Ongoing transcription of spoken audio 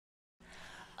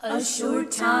A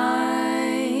short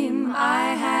time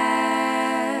I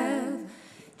have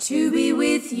to be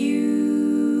with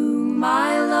you,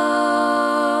 my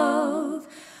love,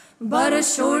 but a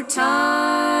short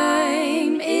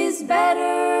time is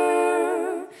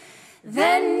better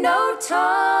than no time,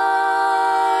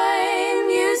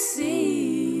 you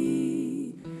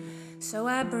see. So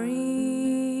I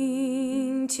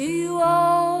bring to you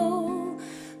all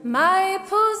my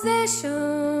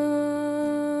possessions,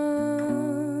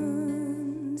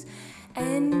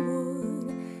 and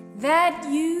would that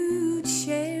you'd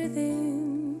share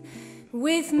them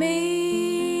with me.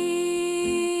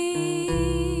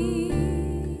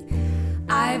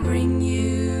 I bring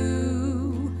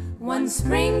you one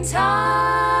springtime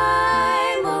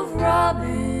of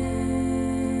robins,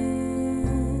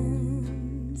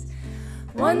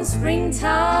 one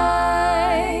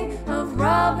springtime of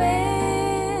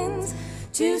robins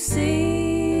to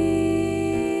sing,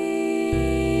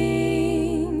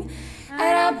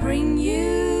 and I bring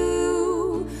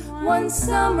you one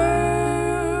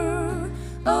summer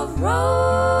of roses,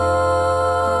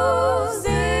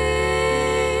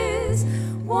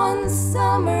 one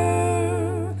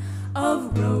summer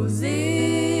of roses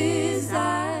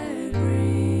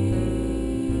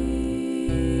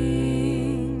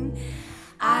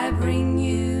I bring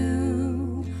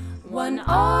you one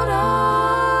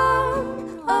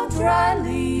autumn of dry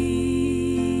leaves.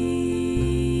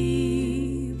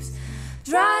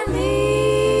 Dry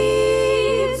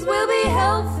leaves will be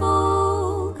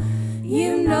helpful,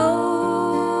 you know,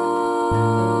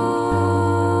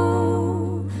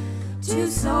 to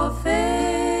soften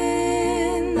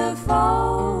the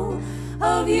fall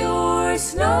of your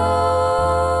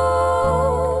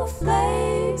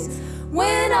snowflakes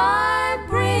when I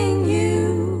bring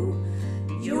you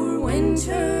your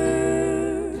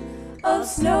winter of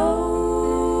snow.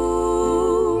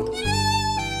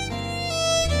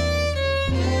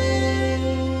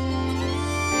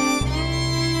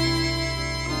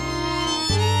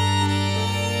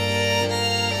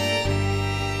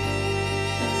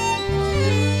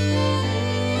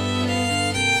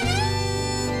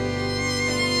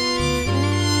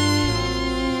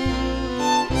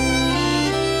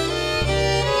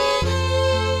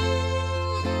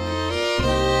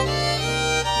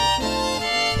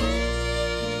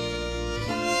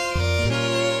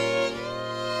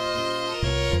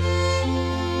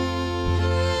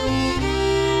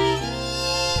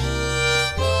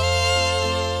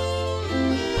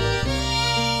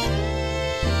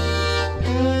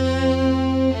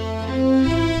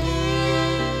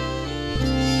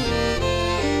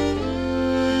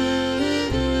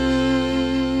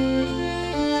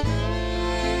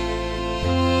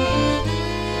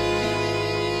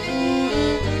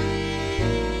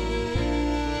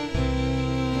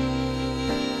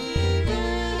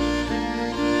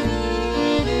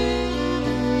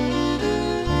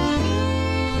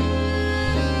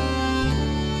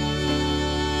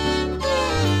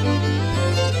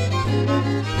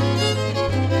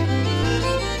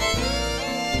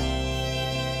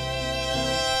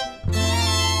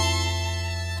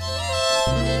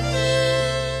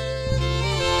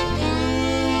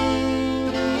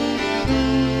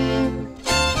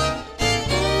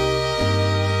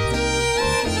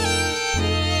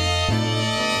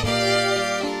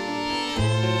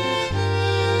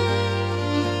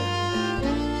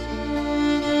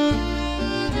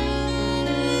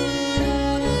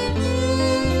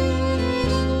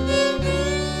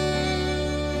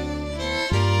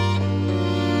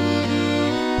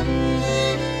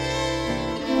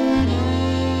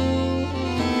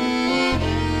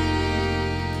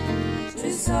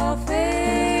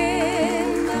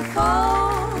 Soften the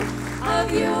fall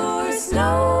of your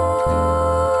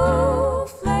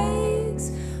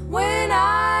snowflakes when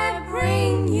I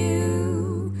bring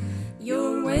you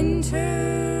your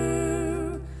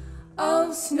winter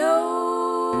of snow.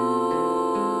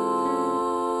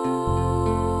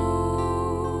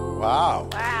 Wow.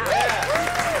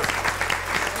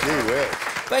 Gee whiz.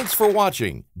 Thanks for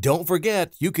watching. Don't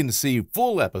forget, you can see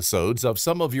full episodes of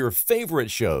some of your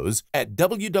favorite shows at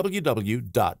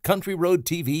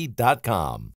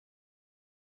www.countryroadtv.com.